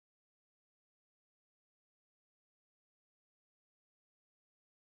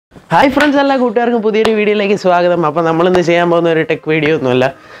Hi friends, all കൂട്ടുകാർക്കും പുതിയൊരു വീഡിയോയിലേക്ക് സ്വാഗതം. അപ്പോൾ നമ്മൾ ഇന്ന് ചെയ്യാൻ പോകുന്ന ഒരു ടെക് വീഡിയോ ഒന്നുമല്ല.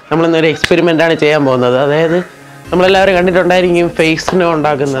 നമ്മൾ ഇന്ന് ഒരു എക്സ്പെരിമെന്റ് ആണ് ചെയ്യാൻ പോകുന്നത്. അതായത് നമ്മൾ എല്ലാവരും കണ്ടിട്ടുണ്ടായിരിക്കും ഫേക്ക് സ്നോ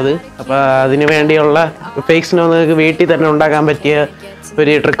ഉണ്ടാക്കുന്നത്. അപ്പോൾ അതിനു വേണ്ടിയുള്ള ഫേക്ക് സ്നോ നിങ്ങൾക്ക് വീട്ടിൽ തന്നെ ഉണ്ടാക്കാൻ പറ്റിയ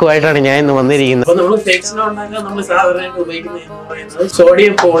ഒരു ട്രിക്കുമായിട്ടാണ് ഞാൻ ഇന്ന് വന്നിരിക്കുന്നത്. അപ്പോൾ നമ്മൾ ഫേക്ക് സ്നോ ഉണ്ടാക്കാൻ നമ്മൾ സാധാരണയായിട്ട് ഉപയോഗിക്കുന്നത്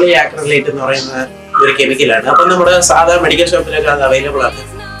സോഡിയം പോളിയാക്രലൈറ്റ് എന്ന് പറയുന്ന ഒരു കെമിക്കലാണ്. അപ്പോൾ നമ്മുടെ സാധാരണ മെഡിക്കൽ ഷോപ്പിലൊക്കെ അത് അവൈലബിൾ ആണ്.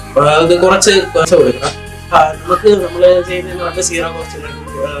 അപ്പോൾ അത് കുറച്ച് കൊടുക്കണം. നമുക്ക് നമ്മൾ ചെയ്യുന്നതിന് സീറോ കോസ്റ്റ്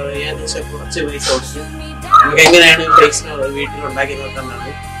ഏകദേശം കുറച്ച് പൈസ കൊടുത്ത് നമുക്ക് എങ്ങനെയാണ് ഫേക്ക് സ്നോ വീട്ടിൽ ഉണ്ടാക്കി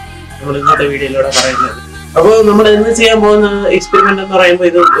നോക്കാമെന്നാണ് നമ്മൾ ഇന്നത്തെ വീഡിയോയിലൂടെ പറയുന്നത്. അപ്പോൾ നമ്മൾ ഇന്ന് ചെയ്യാൻ പോകുന്ന എക്സ്പെരിമെന്റ് എന്ന് പറയുമ്പോൾ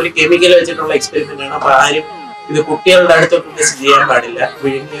ഇത് ഒരു കെമിക്കൽ വെച്ചിട്ടുള്ള എക്സ്പെരിമെന്റ് ആണ്. അപ്പോൾ ആരും ഇത് കുട്ടികളുടെ അടുത്തൊന്നും ടെസ്റ്റ് ചെയ്യാൻ പാടില്ല.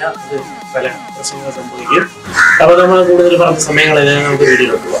 വിഴുങ്ങിയ ഇത് പല പ്രശ്നങ്ങൾ സംഭവിക്കും. അപ്പോൾ നമ്മൾ കൂടുതൽ പറഞ്ഞ സമയങ്ങളിൽ നമുക്ക്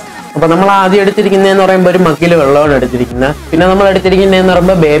വീഡിയോയിലോട്ട് പോകാം. അപ്പോൾ നമ്മൾ ആദ്യം എടുത്തിരിക്കുന്നതെന്ന് പറയുമ്പോൾ ഒരു മഗ്ഗിൽ വെള്ളമാണ് എടുത്തിരിക്കുന്നത്. പിന്നെ നമ്മൾ എടുത്തിരിക്കുന്നതെന്ന്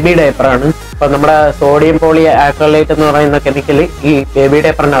പറയുമ്പോൾ ബേബി ഡയപ്പറാണ്. അപ്പോൾ നമ്മുടെ സോഡിയം പോളി ആക്രലൈറ്റ് എന്ന് പറയുന്ന കെമിക്കൽ ഈ ബേബി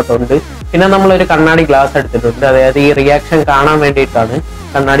ഡയപ്പറിനകത്തുണ്ട്. പിന്നെ നമ്മളൊരു കണ്ണാടി ഗ്ലാസ് എടുത്തിട്ടുണ്ട്. അതായത് ഈ റിയാക്ഷൻ കാണാൻ വേണ്ടിയിട്ടാണ്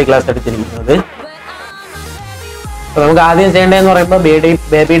കണ്ണാടി ഗ്ലാസ് എടുത്തിരിക്കുന്നത്. അപ്പോൾ നമുക്ക് ആദ്യം ചെയ്യേണ്ടതെന്ന് പറയുമ്പോൾ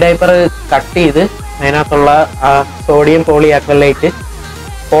ബേബി ഡയപ്പർ കട്ട് ചെയ്ത് അതിനകത്തുള്ള സോഡിയം പോളി ആക്രലൈറ്റ്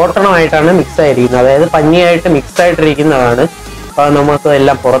കോട്ടണമായിട്ടാണ് മിക്സ് ആയിരിക്കുന്നത്. അതായത് പഞ്ഞിയായിട്ട് മിക്സ് ആയിട്ടിരിക്കുന്നതാണ്. അപ്പോൾ നമുക്ക്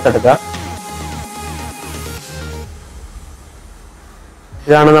എല്ലാം പുറത്തെടുക്കാം.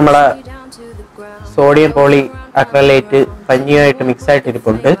 ഇതാണ് നമ്മുടെ സോഡിയം പോളി ആക്രലൈറ്റ് പഞ്ഞിയായിട്ട് മിക്സ്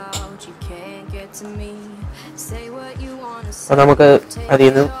ആയിട്ടിരിപ്പുണ്ട്. അപ്പോൾ നമുക്ക് അതിൽ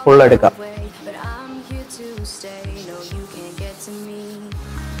നിന്ന് ഫുൾ എടുക്കാം.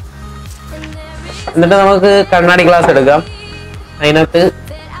 എന്നിട്ട് നമുക്ക് കണ്ണാടി ഗ്ലാസ് എടുക്കാം. അതിനകത്ത്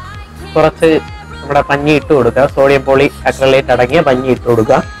കുറച്ച് നമ്മുടെ പഞ്ഞി ഇട്ട് കൊടുക്കുക. സോഡിയം പോളി ആക്രലൈറ്റ് അടങ്ങിയ പഞ്ഞി ഇട്ട്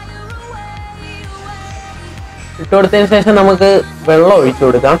കൊടുക്കുക. ഇട്ട് കൊടുത്തതിന് ശേഷം നമുക്ക് വെള്ളം ഒഴിച്ചു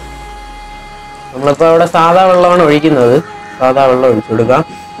കൊടുക്കാം. നമ്മളിപ്പോൾ അവിടെ സാധാ വെള്ളമാണ് ഒഴിക്കുന്നത്. സാധാ വെള്ളം ഒഴിച്ചു കൊടുക്കാം.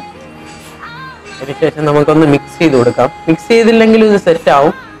 അതിനുശേഷം നമുക്കൊന്ന് മിക്സ് ചെയ്ത് കൊടുക്കാം. മിക്സ് ചെയ്തില്ലെങ്കിലും ഇത് സെറ്റ്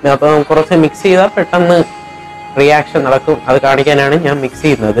ആവും. അപ്പോൾ കുറച്ച് മിക്സ് ചെയ്താൽ പെട്ടെന്ന് റിയാക്ഷൻ നടക്കും. അത് കാണിക്കാനാണ് ഞാൻ മിക്സ്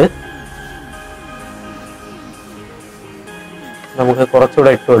ചെയ്യുന്നത്. നമുക്ക്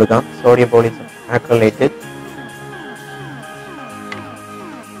കുറച്ചുകൂടെ ഇട്ട് കൊടുക്കാം സോഡിയം പോളി ആക്രലൈറ്റ്.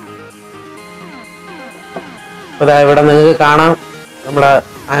 അപ്പോൾ ഇവിടെ നിങ്ങൾക്ക് കാണാം നമ്മുടെ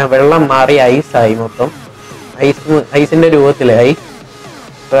വെള്ളം മാറി ഐസായി. മൊത്തം ഐസിന്റെ രൂപത്തിലായി.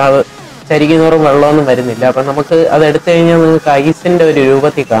 അപ്പോൾ അത് ചരിക്കുന്നോറും വെള്ളമൊന്നും വരുന്നില്ല. അപ്പം നമുക്ക് അത് എടുത്തു കഴിഞ്ഞാൽ നിങ്ങൾക്ക് ഐസിന്റെ ഒരു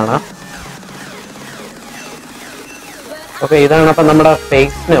രൂപത്തിൽ കാണാം. ഓക്കെ, ഇതാണ് അപ്പം നമ്മുടെ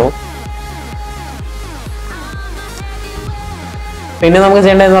ഫേക്ക് സ്നോ. പിന്നെ നമുക്ക്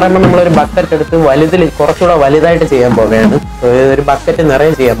ചെയ്യേണ്ടതെന്ന് പറയുമ്പോൾ നമ്മളൊരു ബക്കറ്റ് എടുത്ത് വലുതിൽ കുറച്ചുകൂടെ വലുതായിട്ട് ചെയ്യാൻ പോവുകയാണ്. ഒരു ബക്കറ്റ്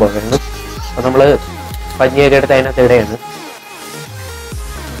നിറയെ ചെയ്യാൻ പോവുകയാണ്. അപ്പോൾ നമ്മൾ പഞ്ഞിയൊക്കെ എടുത്ത് അതിനകത്ത് ഇടയാണ്.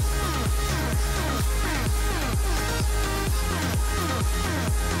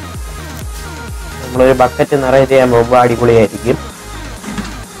 നമ്മളൊരു ബക്കറ്റ് നിറയെ ചെയ്യാൻ പോകുമ്പോൾ അടിപൊളിയായിരിക്കും.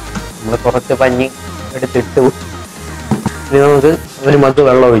 നമ്മൾ കുറച്ച് പഞ്ഞി എടുത്തിട്ടു. ഇനി നമുക്ക് ഒരു മഗ്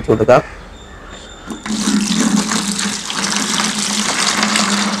വെള്ളം ഒഴിച്ചു കൊടുക്കാം.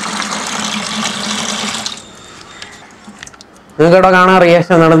 നിങ്ങൾക്ക് ഇവിടെ കാണാൻ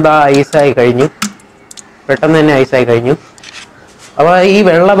റിയാക്ഷൻ നടന്ന ഐസായി കഴിഞ്ഞു. പെട്ടെന്ന് തന്നെ ഐസായി കഴിഞ്ഞു. അപ്പോൾ ഈ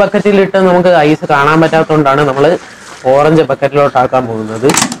വെള്ള ബക്കറ്റിലിട്ട് നമുക്ക് ഐസ് കാണാൻ പറ്റാത്തതുകൊണ്ടാണ് നമ്മൾ ഓറഞ്ച് ബക്കറ്റിലോട്ടാക്കാൻ പോകുന്നത്.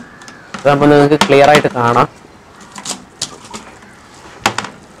 അതാകുമ്പോൾ നിങ്ങൾക്ക് ക്ലിയർ ആയിട്ട് കാണാം.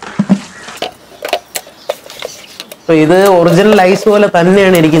 അപ്പോൾ ഇത് ഒറിജിനൽ ഐസ് പോലെ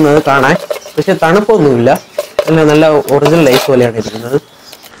തന്നെയാണ് ഇരിക്കുന്നത് കാണാൻ. പക്ഷെ തണുപ്പൊന്നുമില്ല. നല്ല ഒറിജിനൽ ഐസ് പോലെയാണ് ഇരിക്കുന്നത്.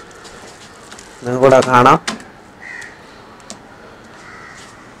 നിങ്ങൾക്ക് കൂടെ കാണാം.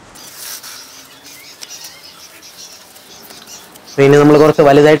 പിന്നെ നമ്മൾ കുറച്ച്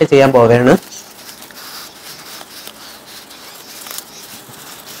വലുതായിട്ട് ചെയ്യാൻ പോവുകയാണ്.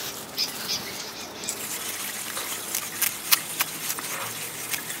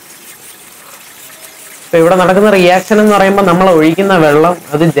 ഇപ്പൊ ഇവിടെ നടക്കുന്ന റിയാക്ഷൻ എന്ന് പറയുമ്പോൾ നമ്മൾ ഒഴിക്കുന്ന വെള്ളം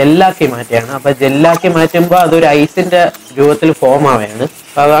അത് ജെല്ലാക്കി മാറ്റിയാണ്. അപ്പൊ ജെല്ലാക്കി മാറ്റുമ്പോൾ അതൊരു ഐസിന്റെ രൂപത്തിൽ ഫോം ആവുകയാണ്.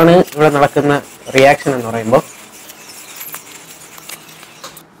 അപ്പൊ അതാണ് ഇവിടെ നടക്കുന്ന റിയാക്ഷൻ എന്ന് പറയുമ്പോൾ.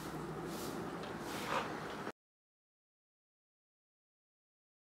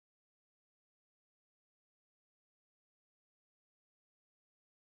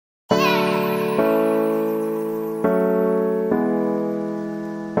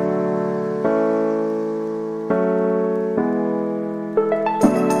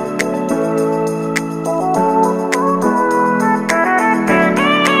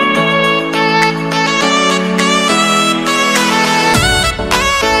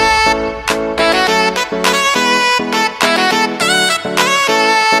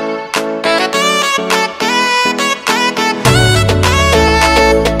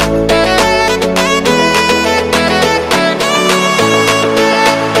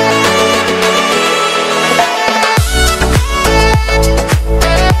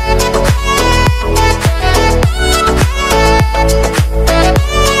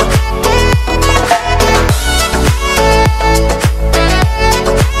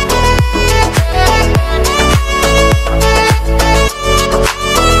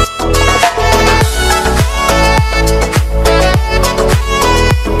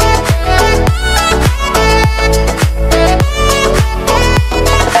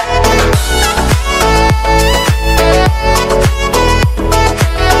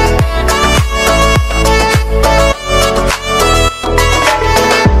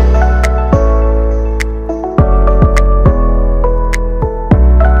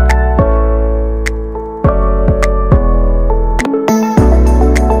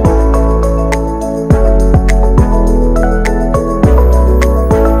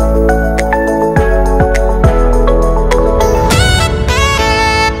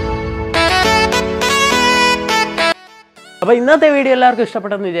 അപ്പോൾ ഇന്നത്തെ വീഡിയോ എല്ലാവർക്കും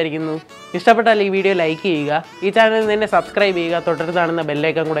ഇഷ്ടപ്പെട്ടെന്ന് വിചാരിക്കുന്നു. ഇഷ്ടപ്പെട്ടാൽ ഈ വീഡിയോ ലൈക്ക് ചെയ്യുക, ഈ ചാനൽ തന്നെ സബ്സ്ക്രൈബ് ചെയ്യുക, തൊട്ടടുത്ത് കാണുന്ന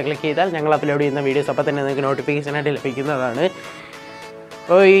ബെല്ലൈക്കൺ കൂടെ ക്ലിക്ക് ചെയ്താൽ ഞങ്ങൾ അപ്ലോഡ് ചെയ്യുന്ന വീഡിയോസ് അപ്പോൾ തന്നെ നിങ്ങൾക്ക് നോട്ടിഫിക്കേഷനായിട്ട് ലഭിക്കുന്നതാണ്.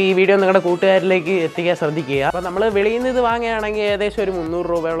 അപ്പോൾ ഈ വീഡിയോ നിങ്ങളുടെ കൂട്ടുകാരിലേക്ക് എത്തിക്കാൻ ശ്രദ്ധിക്കുക. അപ്പോൾ നമ്മൾ വെളിയിൽ നിന്ന് ഇത് വാങ്ങുകയാണെങ്കിൽ ഏകദേശം ഒരു 300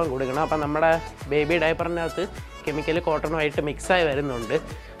 രൂപയോളം കൊടുക്കണം. അപ്പോൾ നമ്മുടെ ബേബി ഡയപ്പറിനകത്ത് കെമിക്കൽ കോട്ടണുമായിട്ട് മിക്സായി വരുന്നുണ്ട്.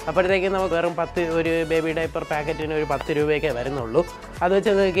 അപ്പോഴത്തേക്കും നമുക്ക് വെറും ഒരു ബേബി ഡയപ്പർ പാക്കറ്റിന് ഒരു 10 രൂപയൊക്കെ വരുന്നുള്ളൂ. അത്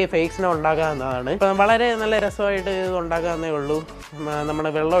വെച്ച് നിങ്ങൾക്ക് ഫേക്സിനെ ഉണ്ടാക്കാവുന്നതാണ്. ഇപ്പം വളരെ നല്ല രസമായിട്ട് ഇത് ഉണ്ടാക്കാവുന്നേ ഉള്ളൂ. നമ്മൾ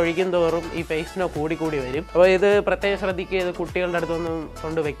വെള്ളം ഒഴിക്കും തോറും ഈ ഫേക്സിനെ കൂടി വരും. അപ്പോൾ ഇത് പ്രത്യേകം ശ്രദ്ധിക്കുക, ഇത് കുട്ടികളുടെ അടുത്തൊന്നും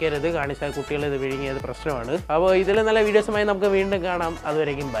കൊണ്ട് വെക്കരുത്, കാണിച്ചാൽ കുട്ടികൾ ഇത് വിഴുങ്ങിയത് പ്രശ്നമാണ്. അപ്പോൾ ഇതിൽ നല്ല വീഡിയോസുമായി നമുക്ക് വീണ്ടും കാണാം.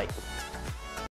 അതുവരെയും ബൈ.